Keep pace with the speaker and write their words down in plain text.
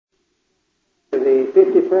the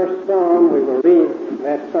 51st Psalm, we will read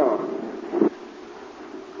that psalm.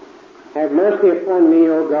 Have mercy upon me,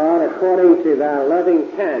 O God, according to thy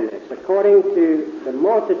loving kindness, according to the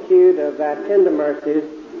multitude of thy tender mercies,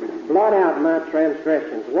 blot out my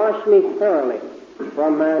transgressions. Wash me thoroughly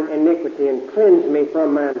from mine iniquity and cleanse me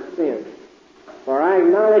from mine sins. For I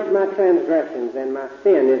acknowledge my transgressions, and my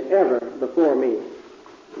sin is ever before me.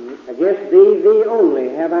 Against thee only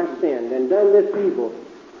have I sinned, and done this evil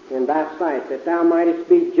in thy sight, that thou mightest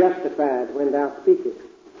be justified when thou speakest,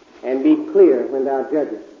 and be clear when thou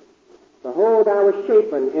judgest. Behold, I was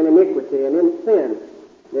shapen in iniquity, and in sin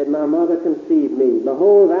did my mother conceive me.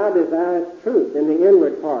 Behold, thou desirest truth in the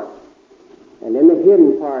inward parts, and in the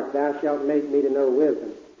hidden part thou shalt make me to know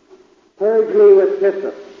wisdom. Purge me with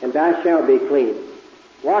hyssop, and I shall be clean.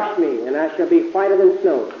 Wash me, and I shall be whiter than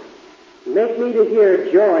snow. Make me to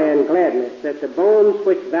hear joy and gladness, that the bones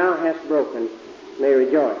which thou hast broken may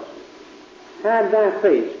rejoice. Hide thy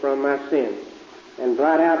face from my sins, and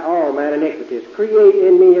blot out all mine iniquities. Create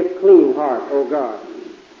in me a clean heart, O God,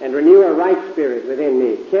 and renew a right spirit within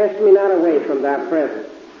me. Cast me not away from thy presence,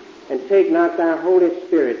 and take not thy Holy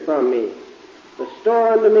Spirit from me. Restore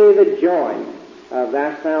unto me the joy of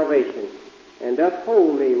thy salvation, and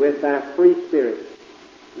uphold me with thy free spirit.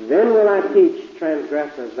 Then will I teach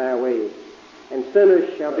transgressors thy ways, and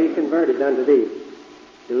sinners shall be converted unto thee.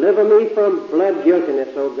 Deliver me from blood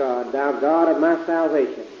guiltiness, O God, thou God of my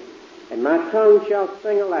salvation, and my tongue shall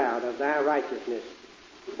sing aloud of thy righteousness.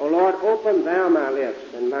 O Lord, open thou my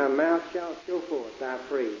lips, and my mouth shall show forth thy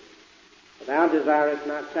praise. For thou desirest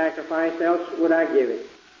not sacrifice, else would I give it.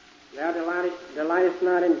 Thou delightest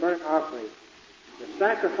not in burnt offerings. The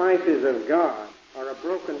sacrifices of God are a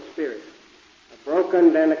broken spirit. A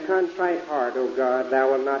broken and a contrite heart, O God,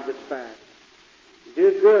 thou wilt not despise.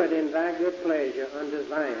 Do good in thy good pleasure unto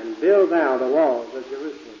Zion. Build thou the walls of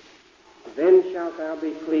Jerusalem. Then shalt thou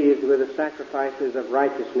be pleased with the sacrifices of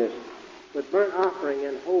righteousness, with burnt offering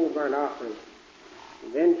and whole burnt offering.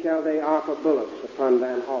 Then shall they offer bullocks upon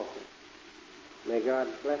thine altar. May God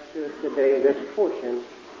bless to us today this portion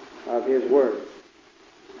of his word.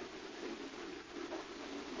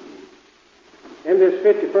 In this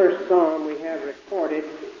 51st Psalm, we have recorded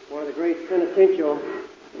one of the great penitential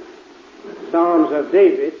Psalms of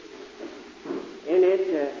David. In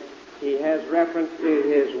it, he has reference to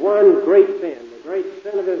his one great sin, the great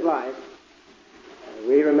sin of his life.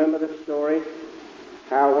 We remember the story,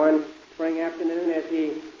 how one spring afternoon as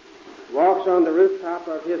he walks on the rooftop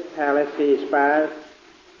of his palace, he spies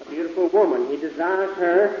a beautiful woman. He desires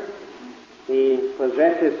her, he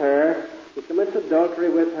possesses her, he commits adultery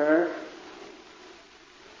with her,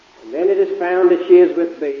 and then it is found that she is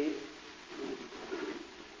with babes.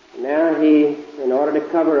 Now he, in order to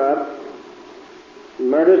cover up,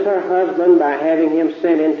 murders her husband by having him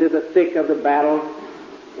sent into the thick of the battle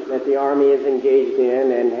that the army is engaged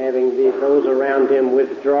in, and having those around him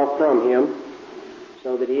withdraw from him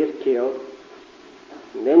so that he is killed.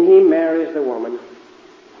 And then he marries the woman,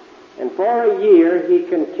 and for a year he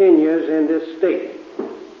continues in this state.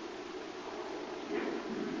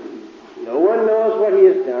 No one knows what he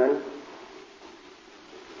has done,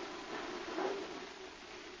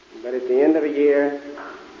 but at the end of a year,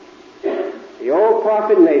 the old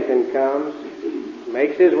prophet Nathan comes,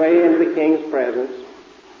 makes his way into the king's presence,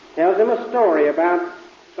 tells him a story about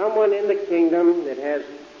someone in the kingdom that has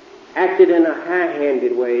acted in a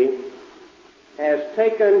high-handed way, has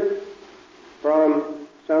taken from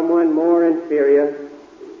someone more inferior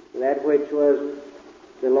that which was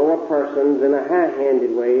the lower persons in a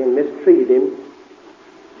high-handed way and mistreated him.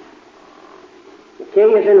 The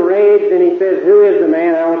king is enraged and he says, "Who is the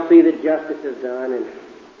man? I will see that justice is done." And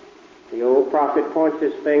the old prophet points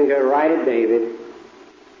his finger right at David.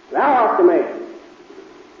 "Thou art the man."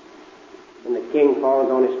 And the king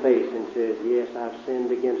falls on his face and says, "Yes, I've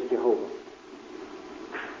sinned against Jehovah."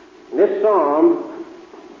 And this psalm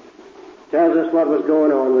tells us what was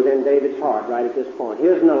going on within David's heart right at this point.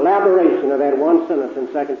 Here's an elaboration of that one sentence in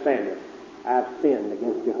 2 Samuel. "I've sinned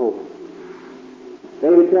against Jehovah."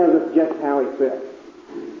 David tells us just how he felt.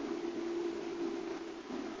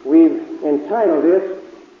 We've entitled this,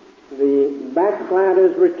 "The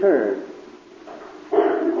Backslider's Return."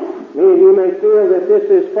 Many of you may feel that this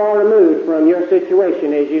is far removed from your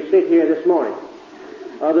situation as you sit here this morning.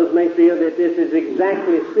 Others may feel that this is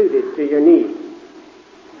exactly suited to your needs.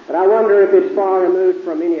 But I wonder if it's far removed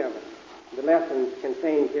from any of us, the lessons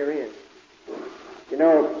contained herein. You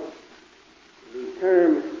know, the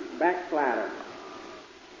term backslider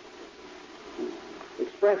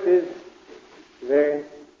expresses very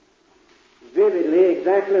vividly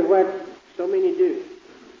exactly what so many do.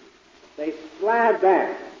 They slide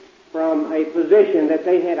back from a position that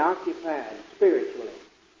they had occupied spiritually.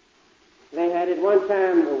 They had at one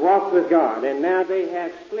time walked with God, and now they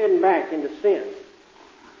have slid back into sin.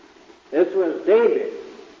 This was David,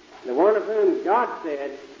 the one of whom God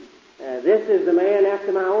said, this is the man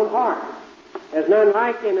after my own heart. There's none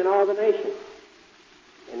like him in all the nations.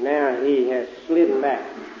 And now he has slid back.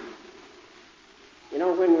 You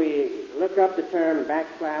know, when we look up the term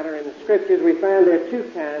backslider in the Scriptures, we find there are two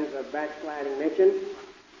kinds of backsliding mentioned.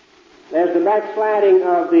 There's the backsliding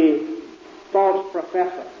of the false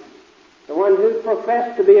professor, the one who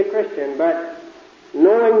professed to be a Christian, but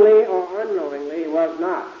knowingly or unknowingly was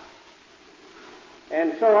not.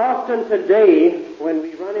 And so often today, when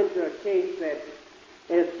we run into a case that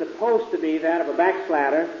is supposed to be that of a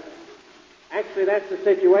backslider, actually that's the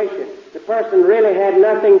situation. The person really had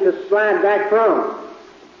nothing to slide back from.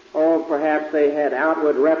 Or perhaps they had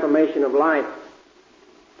outward reformation of life.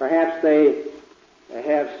 Perhaps they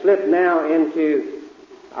have slipped now into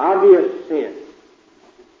obvious sin.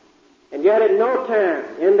 And yet at no time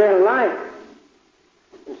in their life,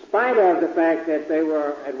 in spite of the fact that they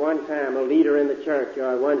were at one time a leader in the church,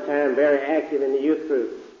 or at one time very active in the youth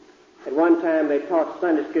group, at one time they taught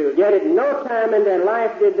Sunday school, yet at no time in their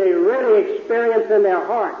life did they really experience in their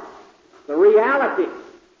heart the reality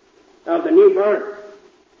of the new birth,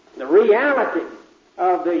 the reality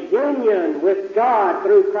of the union with God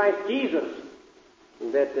through Christ Jesus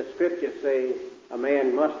that the Scriptures say a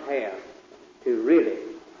man must have to really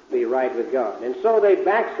be right with God. And so they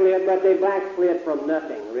backslid, but they backslid from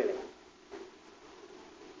nothing, really.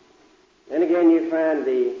 Then again, you find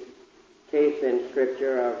the case in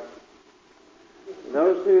Scripture of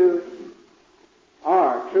those who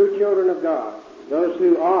are true children of God, those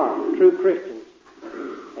who are true Christians,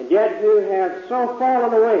 and yet who have so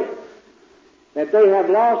fallen away that they have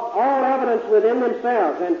lost all evidence within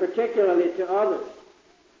themselves, and particularly to others,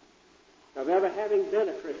 of ever having been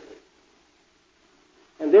a Christian.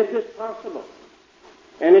 And this is possible.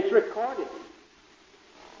 And it's recorded.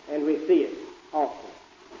 And we see it often.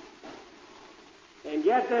 And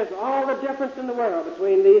yet there's all the difference in the world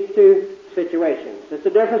between these two situations. It's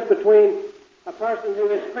the difference between a person who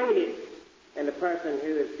is fainted and a person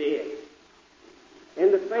who is dead.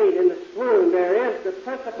 In the faint, in the swoon, there is the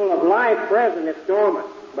principle of life present. It's dormant,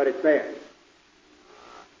 but it's there.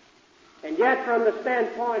 And yet from the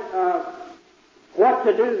standpoint of what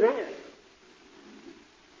to do then,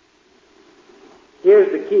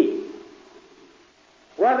 here's the key.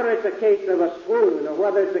 Whether it's a case of a swoon or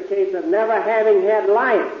whether it's a case of never having had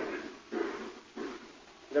life,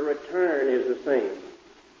 the return is the same.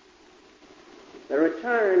 The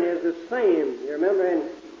return is the same. You remember in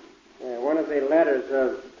one of the letters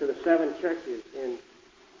to the seven churches in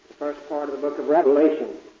the first part of the book of Revelation,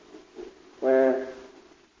 where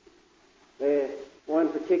one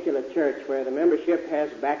particular church where the membership has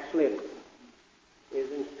backslidden is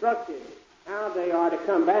instructed how they are to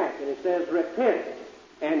come back. And it says, repent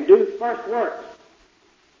and do first works.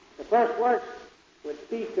 The first works would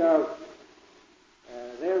speak of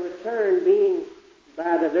their return being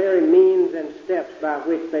by the very means and steps by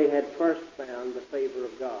which they had first found the favor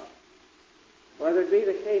of God. Whether it be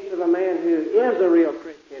the case of a man who is a real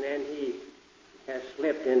Christian and he has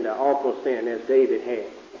slipped into awful sin as David had,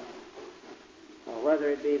 or whether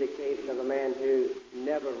it be the case of a man who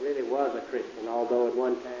never really was a Christian, although at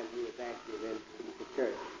one time he was active in the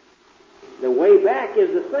church. The way back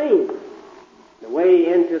is the same. The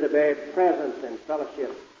way into the very presence and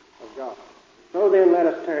fellowship of God. So then let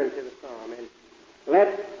us turn to the psalm and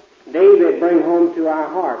let David bring home to our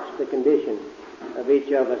hearts the condition of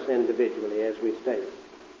each of us individually as we state.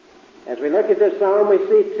 As we look at this psalm, we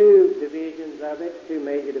see two divisions of it, two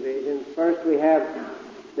major divisions. First we have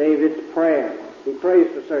David's prayer. He prays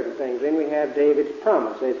for certain things. Then we have David's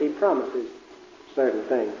promise, as he promises certain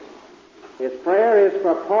things. His prayer is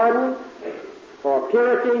for pardon, for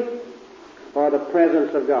purity, for the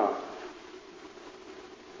presence of God.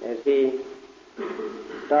 As he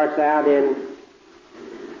starts out in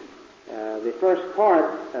the first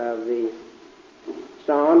part of the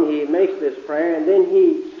psalm, he makes this prayer, and then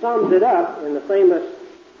he sums it up in the famous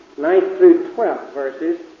 9th through 12th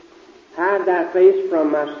verses. Hide thy face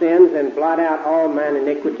from my sins and blot out all mine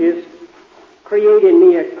iniquities. Create in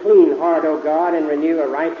me a clean heart, O God, and renew a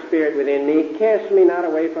right spirit within me. Cast me not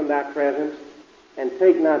away from thy presence, and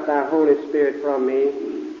take not thy Holy Spirit from me.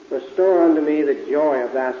 Restore unto me the joy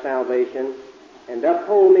of thy salvation, and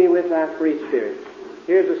uphold me with thy free spirit.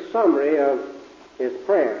 Here's a summary of his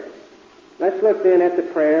prayer. Let's look then at the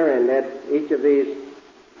prayer and at each of these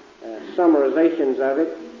summarizations of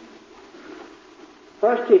it.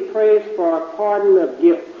 First, he prays for a pardon of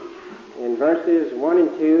guilt. in verses 1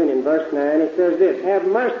 and 2, and in verse 9, it says this, Have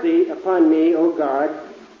mercy upon me, O God,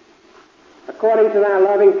 according to thy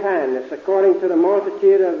loving kindness, according to the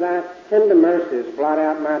multitude of thy tender mercies, blot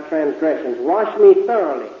out my transgressions. Wash me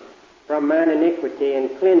thoroughly from mine iniquity,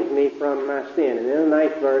 and cleanse me from my sin. And in the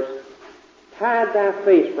 9th verse, hide thy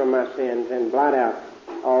face from my sins, and blot out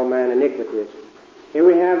all mine iniquities. Here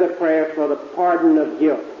we have the prayer for the pardon of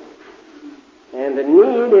guilt. And the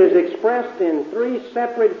need is expressed in 3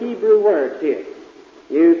 separate Hebrew words here,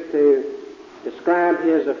 used to describe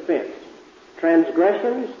his offense.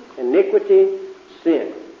 Transgressions, iniquity,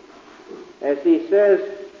 sin. As he says,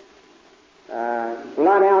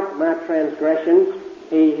 blot out my transgressions,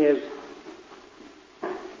 he is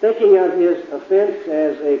thinking of his offense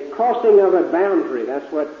as a crossing of a boundary. That's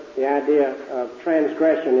what the idea of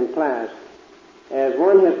transgression implies. As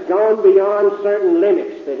one has gone beyond certain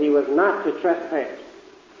limits that he was not to trespass.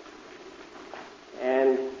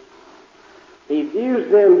 And he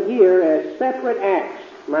views them here as separate acts,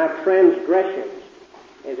 my transgressions.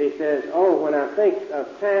 As he says, oh, when I think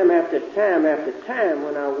of time after time after time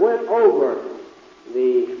when I went over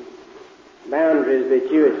the boundaries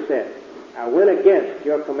that you had set. I went against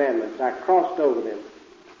your commandments. I crossed over them.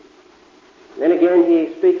 Then again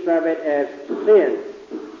he speaks of it as sin.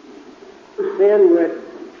 Sin would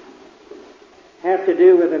have to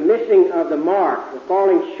do with the missing of the mark, the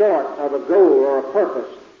falling short of a goal or a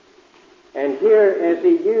purpose. And here, as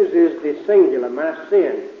he uses the singular, my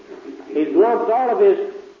sin, he's lumped all of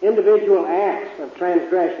his individual acts of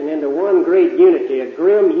transgression into one great unity, a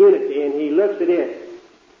grim unity, and he looks at it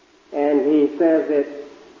and he says that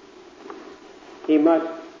he must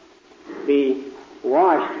be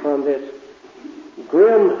washed from this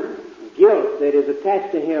grim guilt that is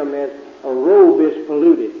attached to him as a robe is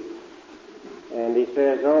polluted. And he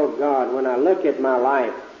says, oh God, when I look at my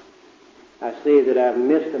life, I see that I've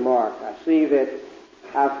missed the mark. I see that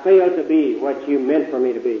I've failed to be what you meant for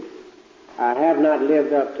me to be. I have not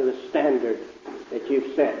lived up to the standard that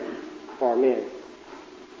you've set for men.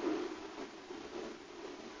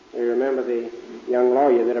 You remember the young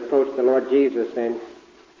lawyer that approached the Lord Jesus and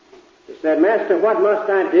he said, Master, what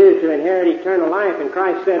must I do to inherit eternal life? And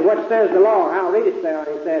Christ said, what says the law? How readest thou?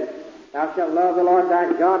 And he said, Thou shalt love the Lord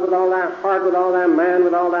thy God with all thy heart, with all thy mind,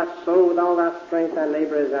 with all thy soul, with all thy strength, thy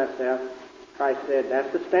neighbor as thyself. Christ said,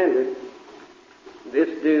 that's the standard.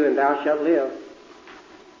 This do, and thou shalt live.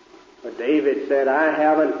 But David said, I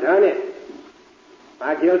haven't done it.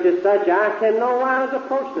 My guilt is such, I can no wise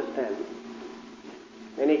approach the standard.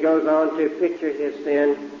 And he goes on to picture his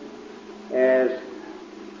sin as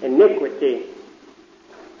iniquity.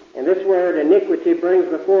 And this word iniquity brings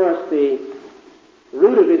before us the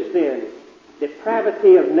root of his sin,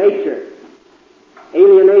 depravity of nature,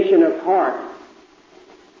 alienation of heart.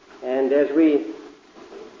 And as we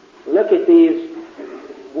look at these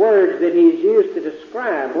words that he's used to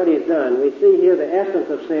describe what he's done, we see here the essence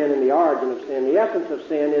of sin and the origin of sin. The essence of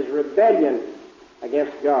sin is rebellion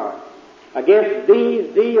against God. Against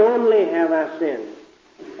thee only have I sinned,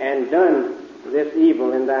 and done this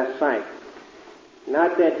evil in thy sight.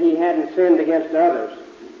 Not that he hadn't sinned against others.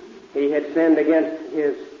 He had sinned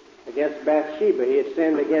against Bathsheba. He had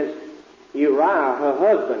sinned against Uriah, her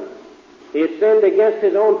husband. He had sinned against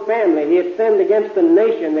his own family. He had sinned against the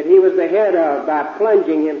nation that he was the head of by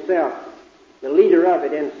plunging himself, the leader of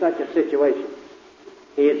it, in such a situation.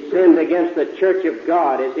 He had sinned against the church of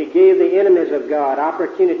God as he gave the enemies of God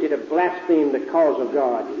opportunity to blaspheme the cause of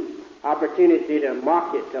God, opportunity to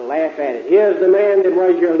mock it, to laugh at it. Here's the man that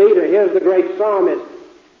was your leader. Here's the great psalmist.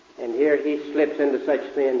 And here he slips into such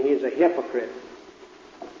sin. He's a hypocrite.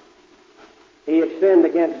 He had sinned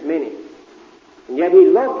against many. And yet he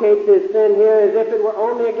locates his sin here as if it were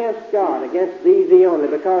only against God, against thee only,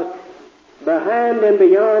 because behind and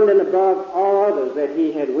beyond and above all others that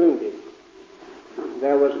he had wounded,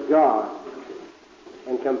 there was God.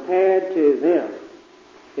 And compared to them,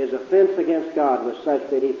 his offense against God was such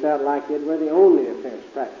that he felt like it were the only offense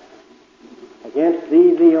practiced. Against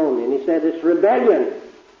thee only. And he said, it's rebellion.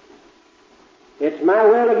 It's my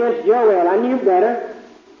will against your will. I knew better.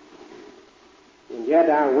 And yet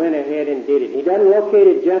I went ahead and did it. He doesn't locate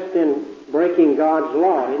it just in breaking God's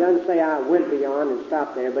law. He doesn't say I went beyond and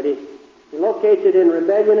stopped there, but he locates it in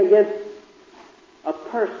rebellion against a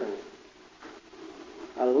person,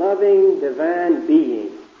 a loving, divine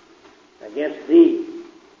being. Against thee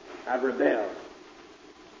I've rebelled.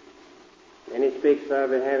 And he speaks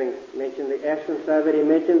of it, having mentioned the essence of it. He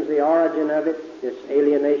mentions the origin of it, this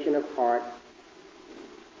alienation of heart.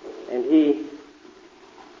 And he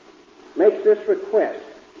makes this request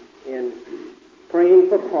in praying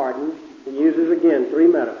for pardon. He uses again 3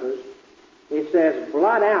 metaphors. He says,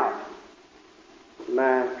 blot out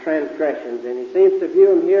my transgressions. And he seems to view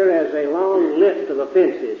them here as a long list of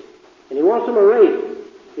offenses. And he wants them erased.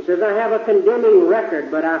 He says, I have a condemning record,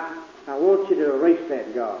 but I want you to erase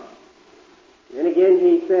that, God. And then again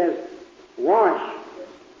he says, wash.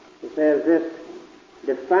 He says, this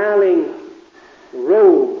defiling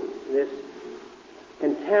robe, this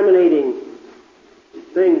contaminating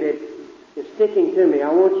thing that is sticking to me,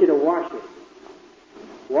 I want you to wash it.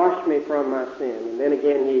 Wash me from my sin. And then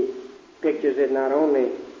again he pictures it not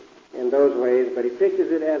only in those ways, but he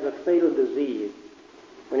pictures it as a fatal disease.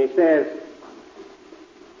 When he says,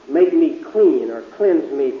 make me clean or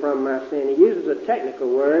cleanse me from my sin, he uses a technical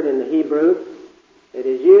word in the Hebrew. It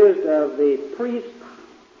is used of the priest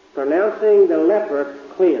pronouncing the leper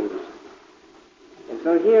cleansed. And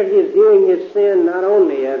so here he is viewing his sin not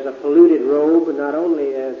only as a polluted robe, not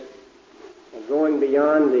only as going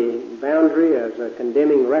beyond the boundary as a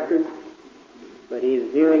condemning record, but he's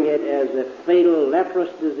viewing it as a fatal leprous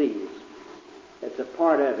disease. It's a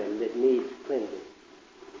part of him that needs cleansing.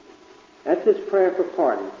 That's his prayer for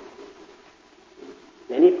pardon.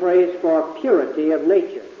 Then he prays for purity of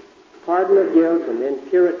nature, pardon of guilt, and then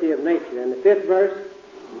purity of nature. In the 5th verse,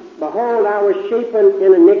 behold, I was shapen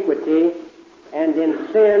in iniquity, and in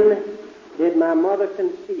sin did my mother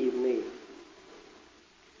conceive me.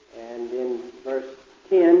 And in verse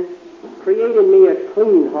 10, create in me a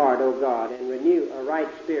clean heart, O God, and renew a right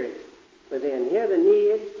spirit within. Here the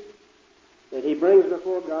need that he brings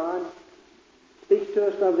before God speaks to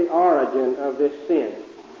us of the origin of this sin.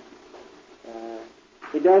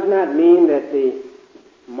 It does not mean that the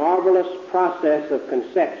marvelous process of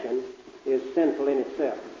conception is sinful in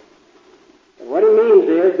itself. But what he means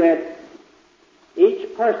is that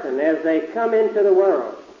each person, as they come into the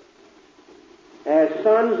world, as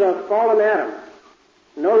sons of fallen Adam,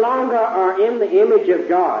 no longer are in the image of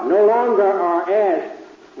God, no longer are as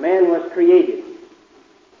man was created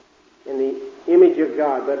in the image of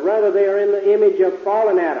God, but rather they are in the image of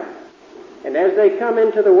fallen Adam. And as they come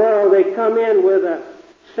into the world, they come in with a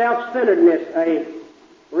self-centeredness, a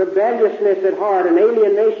rebelliousness at heart, an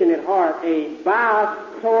alienation at heart, a bias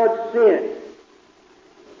towards sin.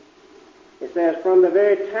 It says, from the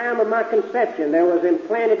very time of my conception, there was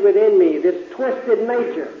implanted within me this twisted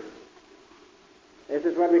nature. This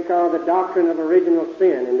is what we call the doctrine of original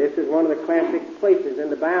sin, and this is one of the classic places in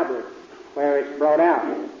the Bible where it's brought out.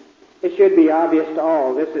 It should be obvious to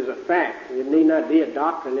all. This is a fact. It need not be a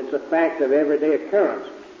doctrine. It's a fact of everyday occurrence.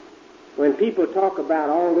 When people talk about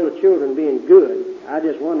all little children being good, I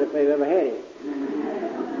just wonder if they've ever had it.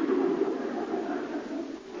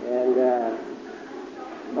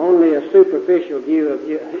 And only a superficial view of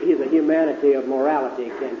the humanity of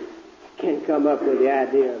morality can come up with the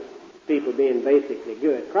idea of people being basically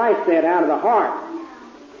good. Christ said, out of the heart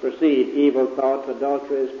proceed evil thoughts,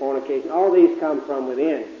 adulteries, fornication. All these come from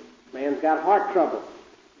within. Man's got heart trouble.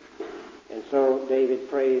 And so David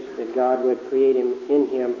prays that God would create in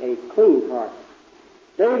him a clean heart.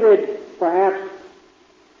 David perhaps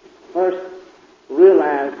first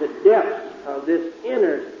realized the depths of this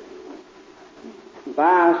inner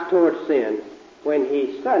bias towards sin when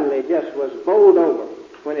he suddenly just was bowled over,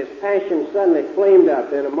 when his passion suddenly flamed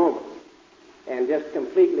up in a moment and just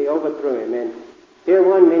completely overthrew him. And here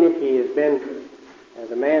one minute he has been as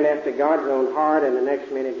a man after God's own heart, and the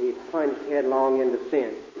next minute he plunged headlong into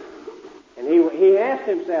sin. And he asked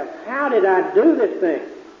himself, how did I do this thing?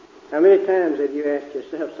 How many times have you asked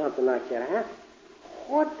yourself something like that?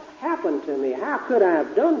 What happened to me? How could I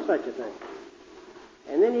have done such a thing?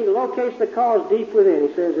 And then he locates the cause deep within.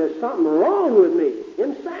 He says, there's something wrong with me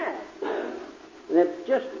inside that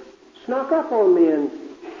just snuck up on me and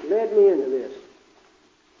led me into this.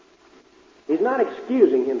 He's not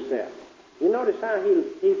excusing himself. You notice how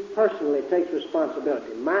he personally takes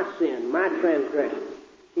responsibility. My sin, my transgression.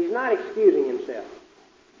 He's not excusing himself.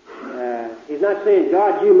 He's not saying,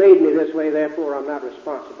 God, you made me this way, therefore I'm not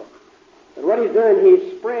responsible. But what he's doing,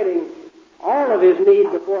 he's spreading all of his need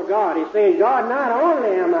before God. He's saying, God, not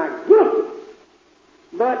only am I guilty,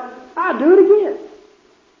 but I do it again.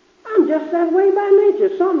 I'm just that way by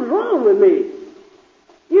nature. Something's wrong with me.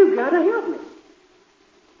 You've got to help me.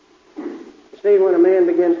 See, when a man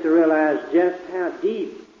begins to realize just how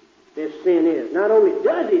deep this sin is, not only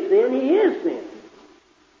does he sin, he is sin.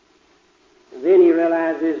 And then he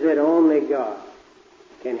realizes that only God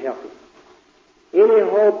can help him. Any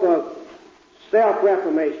hope of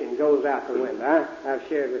self-reformation goes out the window. I've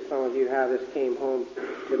shared with some of you how this came home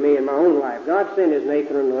to me in my own life. God sent his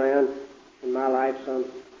Nathan around in my life some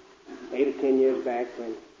 8 or 10 years back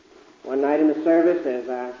when one night in the service as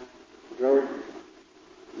I drove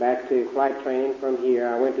back to flight training from here,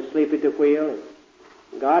 I went to sleep at the wheel, and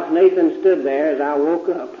God's Nathan stood there as I woke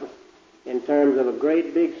up in terms of a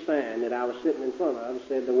great big sign that I was sitting in front of. It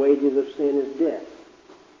said, the wages of sin is death.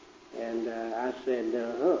 And I said,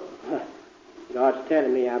 God's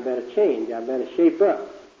telling me I better change. I better shape up.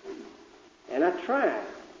 And I tried.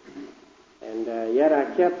 And yet I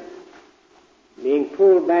kept being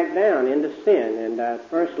pulled back down into sin. And I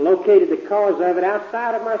first located the cause of it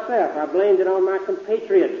outside of myself. I blamed it on my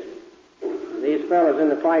compatriots. These fellows in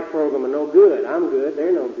the fight program are no good. I'm good.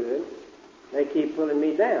 They're no good. They keep pulling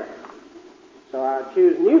me down. So I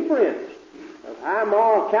choose new friends of high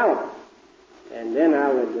moral caliber. And then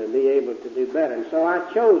I would be able to do better. And so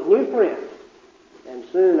I chose new friends. And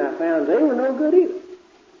soon I found they were no good either.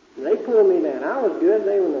 They pulled me down. I was good.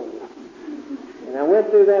 They were no good. And I went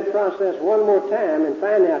through that process one more time, and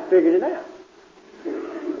finally I figured it out.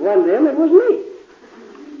 It wasn't them, it was me.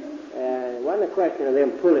 It wasn't a question of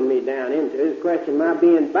them pulling me down into it. It was a question of my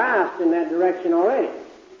being biased in that direction already.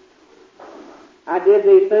 I did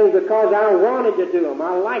these things because I wanted to do them.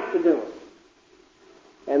 I liked to do them.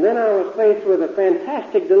 And then I was faced with a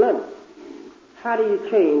fantastic dilemma. How do you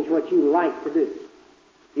change what you like to do?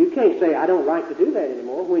 You can't say, I don't like to do that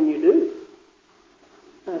anymore, when you do.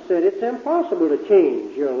 I said, it's impossible to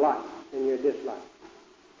change your like and your dislike.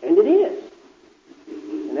 And it is.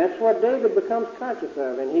 And that's what David becomes conscious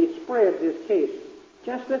of, and he spreads his case.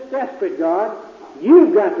 Just this desperate, God,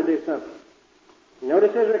 you've got to do something.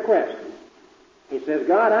 Notice his request. He says,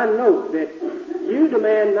 God, I know that you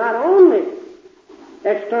demand not only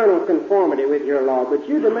external conformity with your law, but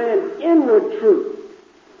you demand inward truth.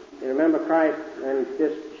 You remember Christ, and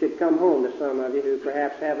this should come home to some of you who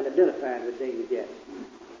perhaps haven't identified with David yet.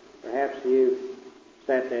 Perhaps you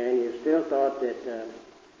sat there and you still thought that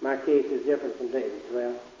my case is different from David's.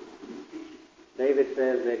 Well, David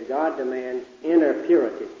says that God demands inner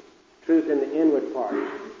purity, truth in the inward parts.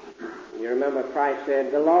 You remember Christ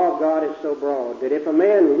said, the law of God is so broad that if a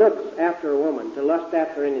man looks after a woman to lust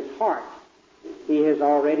after in his heart, he has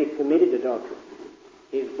already committed adultery.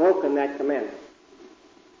 He's broken that commandment.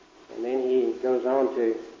 And then he goes on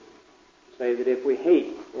to say that if we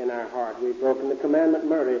hate in our heart, we've broken the commandment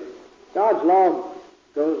murder. God's law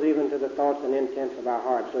goes even to the thoughts and intents of our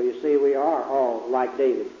hearts. So you see, we are all like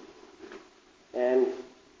David. And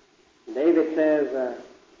David says,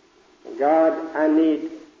 God, I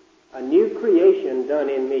need a new creation done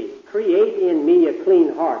in me. Create in me a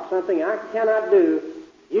clean heart. Something I cannot do,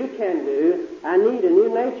 you can do. I need a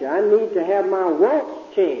new nature. I need to have my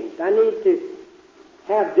wants changed. I need to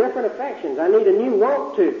have different affections. I need a new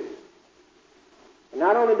want to. And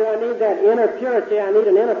not only do I need that inner purity, I need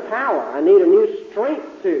an inner power. I need a new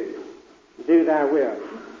strength to do thy will.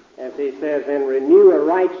 As he says, and renew a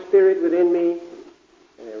right spirit within me.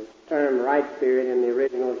 The term right spirit in the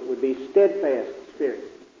original would be steadfast spirit.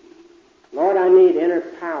 Lord, I need inner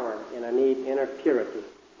power and I need inner purity.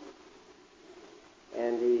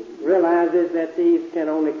 And he realizes that these can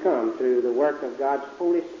only come through the work of God's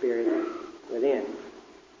Holy Spirit within.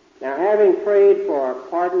 Now, having prayed for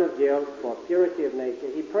pardon of guilt, for purity of nature,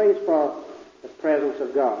 he prays for the presence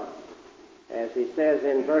of God. As he says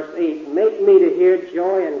in verse 8, make me to hear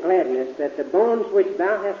joy and gladness, that the bones which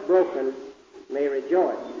thou hast broken may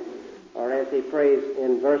rejoice. Or as he prays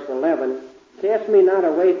in verse 11, cast me not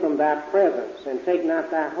away from thy presence, and take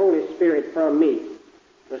not thy Holy Spirit from me.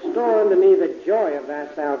 Restore unto me the joy of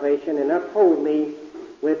thy salvation, and uphold me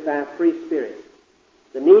with thy free spirit.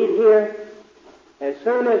 The need here, as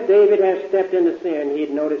soon as David has stepped into sin,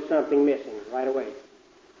 he'd noticed something missing right away.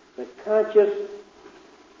 The conscious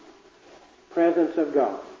presence of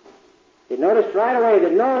God. He noticed right away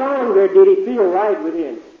that no longer did he feel right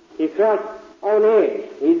within. He felt on edge.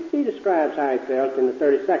 He describes how he felt in the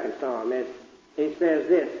 32nd Psalm as he says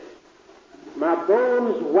this, my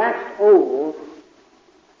bones waxed old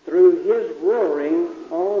through his roaring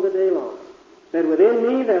all the day long. Said within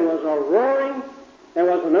me there was a roaring, there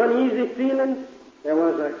was an uneasy feeling, there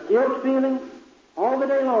was a guilt feeling. All the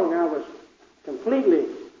day long I was completely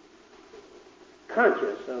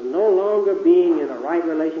conscious of no longer being in a right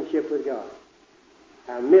relationship with God.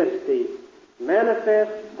 I missed the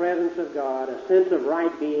manifest presence of God, a sense of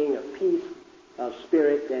right being, a peace of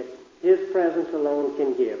spirit that his presence alone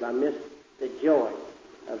can give. I missed the joy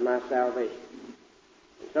of my salvation.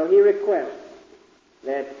 And so he requests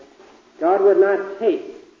that God would not take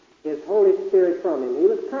his Holy Spirit from him. He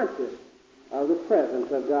was conscious of the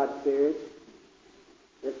presence of God's Spirit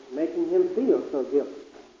that's making him feel so guilty.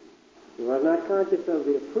 He was not conscious of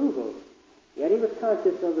the approval, yet he was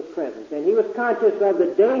conscious of the presence. And he was conscious of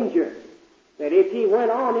the danger that if he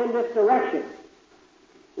went on in this direction,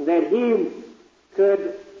 that he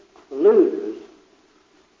could lose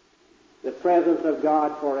the presence of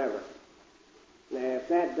God forever. Now, if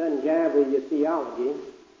that doesn't jive with your theology,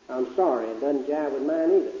 I'm sorry, it doesn't jive with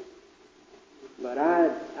mine either. But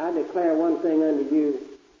I declare one thing unto you,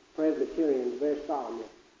 Presbyterians, very solemnly.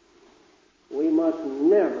 We must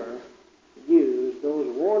never use those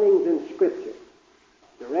warnings in Scripture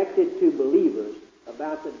directed to believers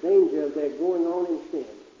about the danger of their going on in sin.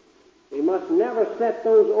 We must never set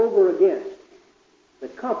those over against the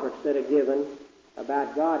comforts that are given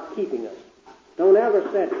about God keeping us. Don't ever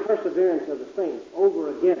set perseverance of the saints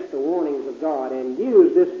over against the warnings of God and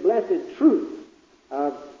use this blessed truth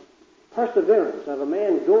of perseverance, of a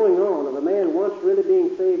man going on, of a man once really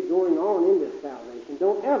being saved going on in this salvation.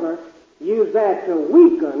 Don't ever use that to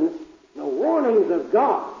weaken the warnings of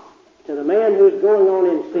God to the man who's going on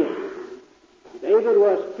in sin. David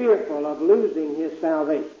was fearful of losing his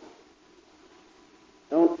salvation.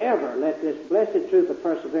 Don't ever let this blessed truth of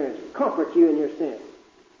perseverance comfort you in your sin.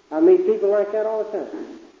 I meet people like that all the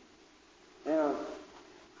time. Now,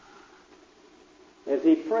 as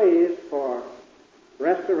he prays for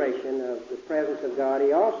restoration of the presence of God,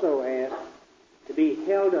 he also asks to be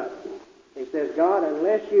held up. He says, God,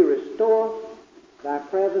 unless you restore thy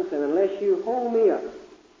presence and unless you hold me up,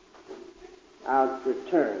 I'll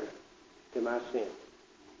return to my sin.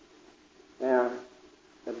 Now,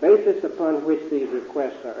 the basis upon which these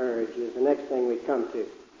requests are urged is the next thing we come to.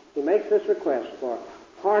 He makes this request for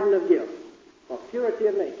pardon of guilt, for purity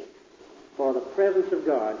of nature, for the presence of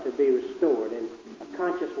God to be restored in a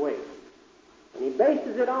conscious way. And he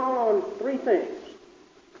bases it all on three things.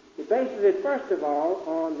 He bases it, first of all,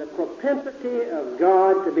 on the propensity of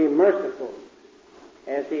God to be merciful.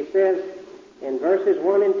 As he says in verses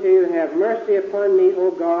 1 and 2, have mercy upon me,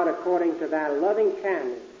 O God, according to thy loving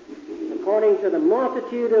kindness. According to the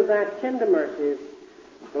multitude of thy tender mercies,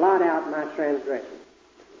 blot out my transgression.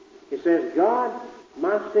 He says, God,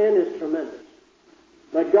 my sin is tremendous.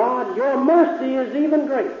 But God, your mercy is even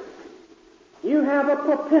greater. You have a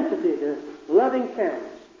propensity to loving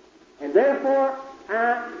kindness. And therefore,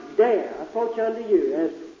 I dare approach unto you,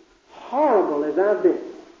 as horrible as I've been,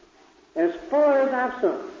 as far as I've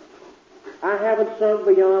sunk. I haven't sunk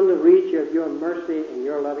beyond the reach of your mercy and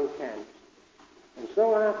your loving kindness. And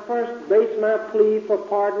so I first base my plea for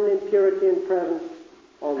pardon and purity and presence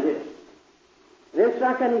on this. And then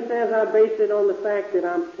second, he says, I base it on the fact that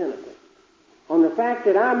I'm penitent, on the fact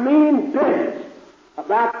that I mean business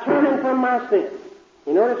about turning from my sin.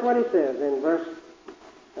 You notice what he says in verse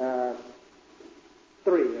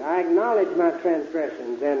 3. I acknowledge my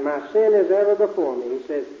transgressions, and my sin is ever before me. He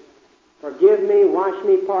says, forgive me, wash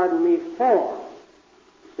me, pardon me, for,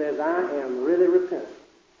 he says, I am really repentant.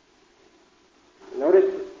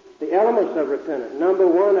 Notice the elements of repentance. Number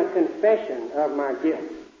one, a confession of my guilt.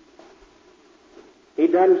 He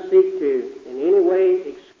doesn't seek to in any way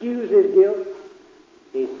excuse his guilt.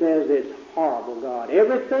 He says, it's horrible, God.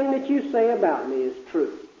 Everything that you say about me is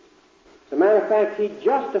true. As a matter of fact, he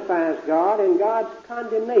justifies God in God's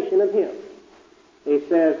condemnation of him. He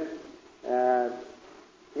says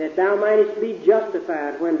that thou mightest be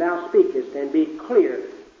justified when thou speakest and be clear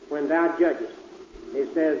when thou judgest. He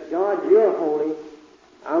says, God, you're holy.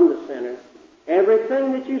 I'm the sinner.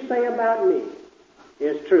 Everything that you say about me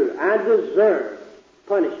is true. I deserve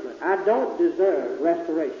punishment. I don't deserve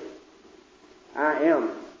restoration. I am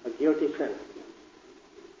a guilty sinner.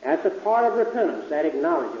 That's a part of repentance, that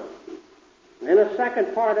acknowledgement. And then a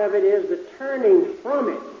second part of it is the turning from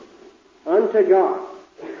it unto God.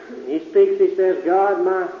 He speaks, he says, God,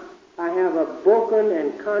 I have a broken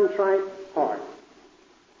and contrite heart.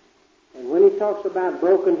 And when he talks about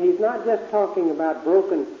broken, he's not just talking about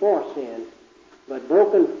broken for sin, but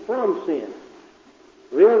broken from sin.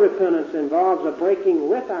 Real repentance involves a breaking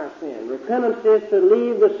with our sin. Repentance is to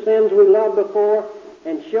leave the sins we loved before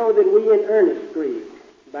and show that we in earnest grieve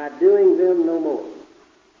by doing them no more.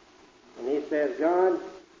 And he says, God,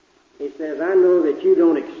 he says, I know that you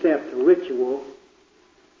don't accept ritual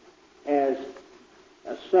as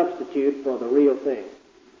a substitute for the real thing,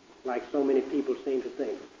 like so many people seem to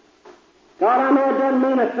think. God, I know it doesn't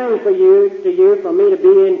mean a thing to you, for me to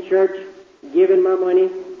be in church, giving my money,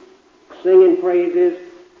 singing praises,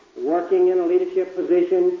 working in a leadership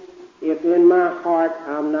position, if in my heart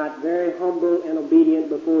I'm not very humble and obedient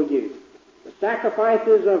before you. The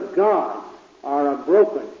sacrifices of God are a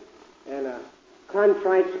broken and a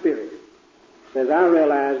contrite spirit. Says, I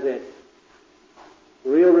realize that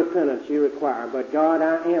real repentance you require, but God,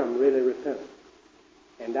 I am really repentant.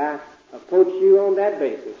 And I approach you on that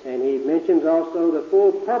basis. And he mentions also the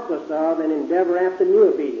full purpose of and endeavor after new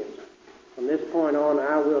obedience. From this point on,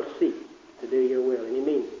 I will seek to do your will. And he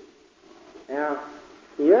means it. Now,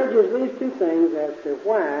 he urges these two things as to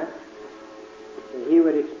why that he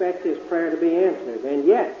would expect his prayer to be answered. And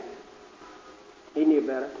yet, he knew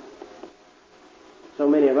better. So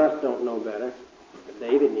many of us don't know better, but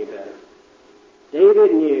David knew better.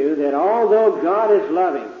 David knew that although God is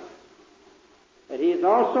loving, that he is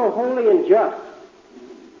also holy and just,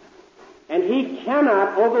 and he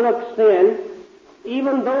cannot overlook sin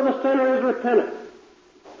even though the sinner is repentant.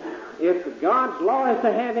 If God's law is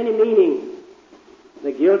to have any meaning,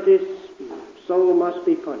 the guilty soul must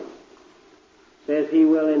be punished. Says he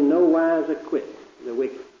will in no wise acquit the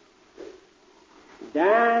wicked.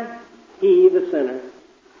 Die he, the sinner,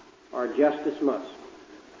 or justice must.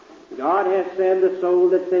 God has said, the soul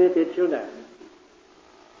that sinneth, it shall die.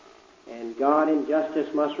 And God in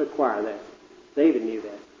justice must require that. David knew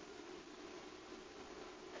that.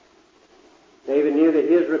 David knew that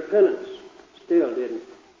his repentance still didn't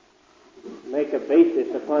make a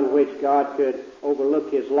basis upon which God could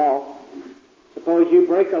overlook his law. Suppose you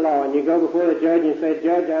break a law and you go before the judge and say,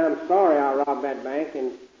 Judge, I'm sorry I robbed that bank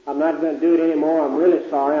and I'm not going to do it anymore. I'm really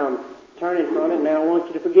sorry. I'm turning from it and now I want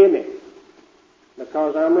you to forgive me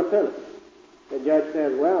because I'm repentant. The judge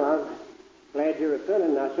says, well, I'm glad you're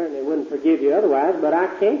repentant and I certainly wouldn't forgive you otherwise, but I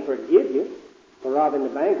can't forgive you for robbing the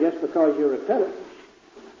bank just because you're repentant.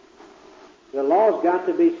 The law's got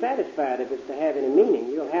to be satisfied if it's to have any meaning.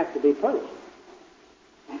 You'll have to be punished.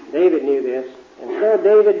 David knew this, and so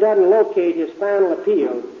David doesn't locate his final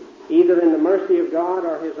appeal either in the mercy of God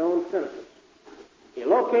or his own penitence. He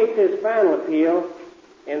locates his final appeal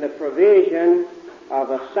in the provision of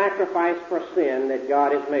a sacrifice for sin that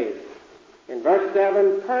God has made. In verse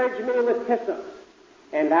 7, purge me with hyssop,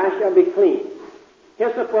 and I shall be clean.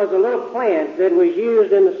 Hyssop was a little plant that was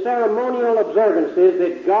used in the ceremonial observances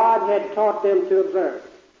that God had taught them to observe.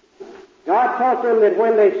 God taught them that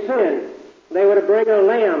when they sinned, they were to bring a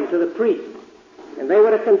lamb to the priest, and they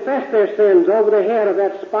were to confess their sins over the head of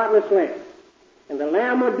that spotless lamb. And the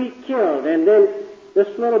lamb would be killed, and then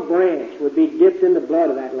this little branch would be dipped in the blood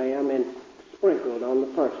of that lamb and sprinkled on the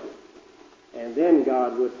person. And then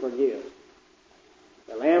God would forgive.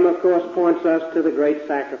 The lamb, of course, points us to the great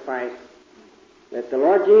sacrifice that the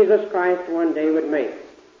Lord Jesus Christ one day would make.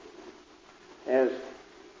 As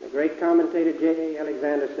the great commentator J.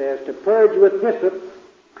 Alexander says, to purge with hyssop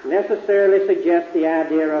necessarily suggests the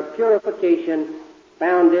idea of purification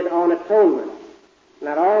founded on atonement.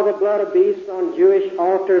 Not all the blood of beasts on Jewish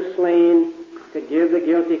altars slain could give the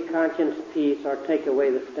guilty conscience peace or take away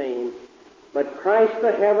the stain. But Christ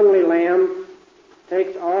the heavenly Lamb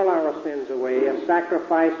takes all our sins away, a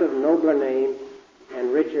sacrifice of nobler name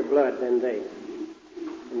and richer blood than they.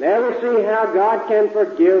 And there we see how God can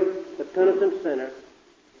forgive the penitent sinner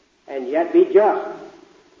and yet be just.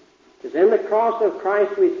 Because in the cross of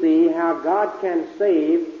Christ we see how God can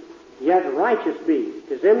save yet righteous be.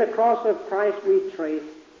 Because in the cross of Christ we trace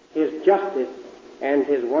his justice and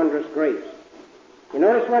his wondrous grace. You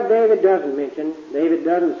notice what David doesn't mention. David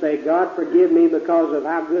doesn't say, God forgive me because of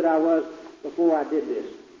how good I was before I did this.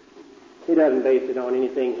 He doesn't base it on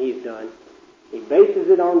anything he's done. He bases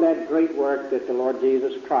it on that great work that the Lord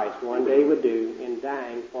Jesus Christ one day would do in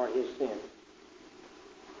dying for his sin.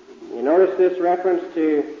 You notice this reference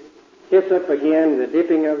to hyssop again, the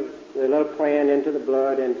dipping of the little plant into the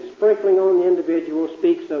blood and sprinkling on the individual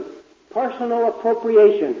speaks of personal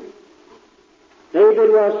appropriation. David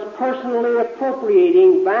was personally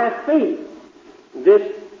appropriating by faith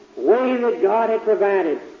this way that God had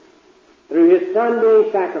provided through his Son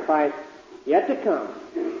being sacrificed yet to come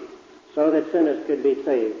so that sinners could be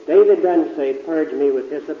saved. David doesn't say, purge me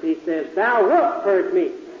with hyssop. He says, thou wilt purge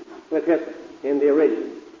me with hyssop in the original.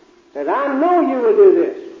 He says, I know you will do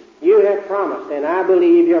this. You have promised, and I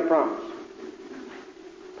believe your promise.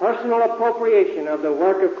 Personal appropriation of the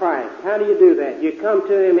work of Christ. How do you do that? You come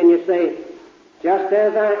to him and you say, just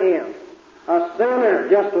as I am, a sinner,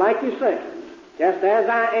 just like you say, just as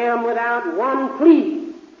I am without one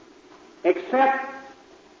plea, except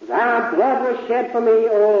thy blood was shed for me,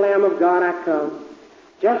 O Lamb of God, I come.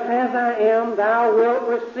 Just as I am, thou wilt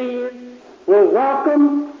receive, will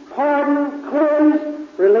welcome, pardon, cleanse,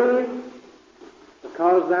 relieve.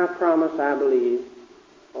 Because thy promise I believe,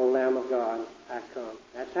 O Lamb of God, I come.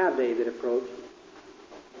 That's how David approached.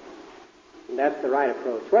 And that's the right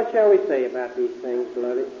approach. What shall we say about these things,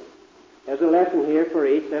 beloved? There's a lesson here for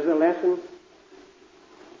each. There's a lesson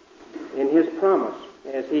in his promise,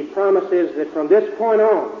 as he promises that from this point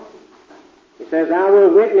on, he says, I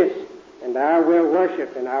will witness, and I will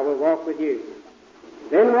worship, and I will walk with you.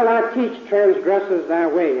 Then will I teach transgressors thy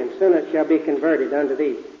way, and sinners shall be converted unto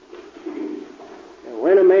thee. And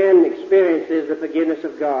when a man experiences the forgiveness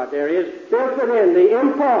of God, there is built within the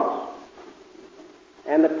impulse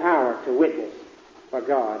and the power to witness. for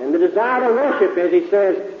God. And the desire to worship, as he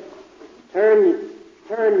says, turn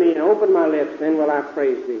me and open my lips, then will I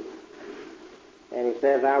praise thee. And he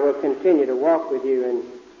says, I will continue to walk with you in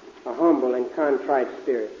a humble and contrite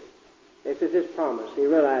spirit. This is his promise. He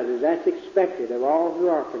realizes that's expected of all who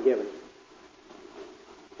are forgiven.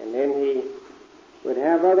 And then he would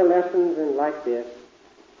have other lessons and like this.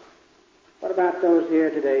 What about those here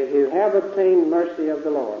today who have obtained mercy of the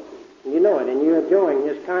Lord? And you know it, and you're enjoying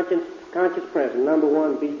his conscious presence. Number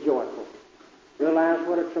one, be joyful. Realize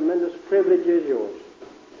what a tremendous privilege is yours.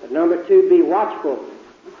 But number two, be watchful.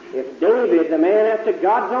 If David, the man after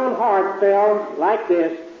God's own heart, fell like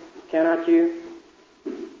this, cannot you?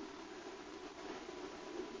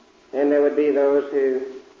 Then there would be those who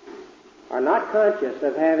are not conscious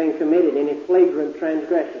of having committed any flagrant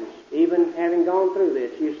transgressions. Even having gone through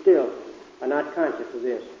this, you still are not conscious of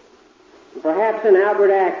this. And perhaps in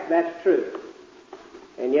outward act that's true.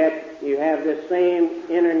 And yet you have this same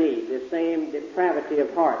inner need, this same depravity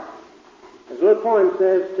of heart. As the little poem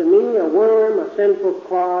says, to me a worm, a sinful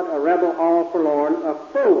clod, a rebel all forlorn, a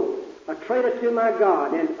fool, a traitor to my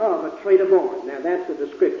God, and of a traitor born. Now that's a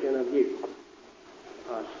description of you.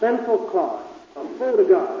 A sinful clod, a fool to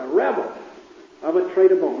God, a rebel, of a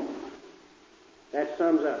traitor born. That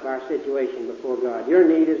sums up our situation before God. Your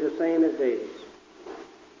need is the same as David's.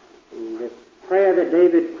 And the prayer that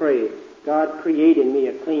David prayed, God create in me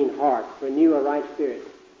a clean heart, renew a right spirit,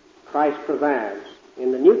 Christ provides.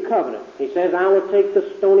 In the new covenant, he says, I will take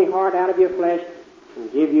the stony heart out of your flesh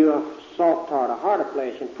and give you a soft heart, a heart of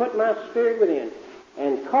flesh, and put my spirit within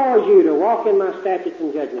and cause you to walk in my statutes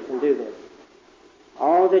and judgments and do them.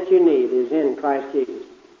 All that you need is in Christ Jesus.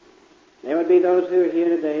 There would be those who are here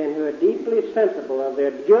today and who are deeply sensible of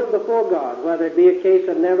their guilt before God, whether it be a case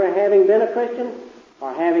of never having been a Christian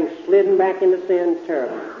or having slidden back into sin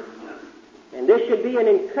terribly. And this should be an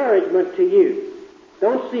encouragement to you.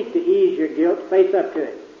 Don't seek to ease your guilt. Face up to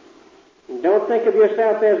it. And don't think of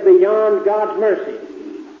yourself as beyond God's mercy.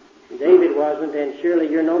 David wasn't, and surely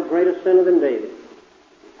you're no greater sinner than David.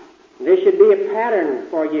 And this should be a pattern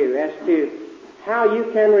for you as to how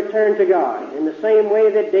you can return to God in the same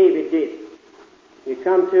way that David did. You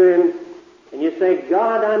come to him and you say,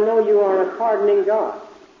 God, I know you are a pardoning God.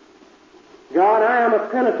 God, I am a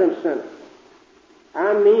penitent sinner.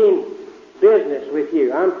 I mean business with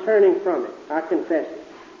you. I'm turning from it. I confess it.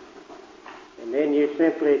 And then you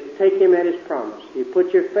simply take him at his promise. You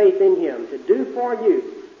put your faith in him to do for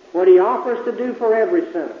you what he offers to do for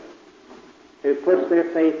every sinner who puts their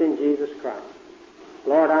faith in Jesus Christ.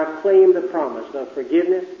 Lord, I claim the promise of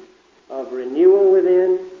forgiveness, of renewal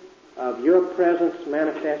within, of your presence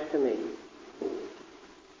manifest to me.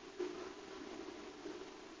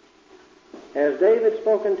 Has David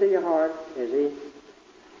spoken to your heart? Has he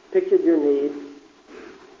pictured your need?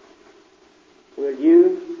 Will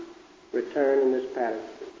you return in this pattern?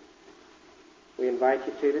 We invite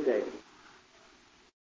you to today.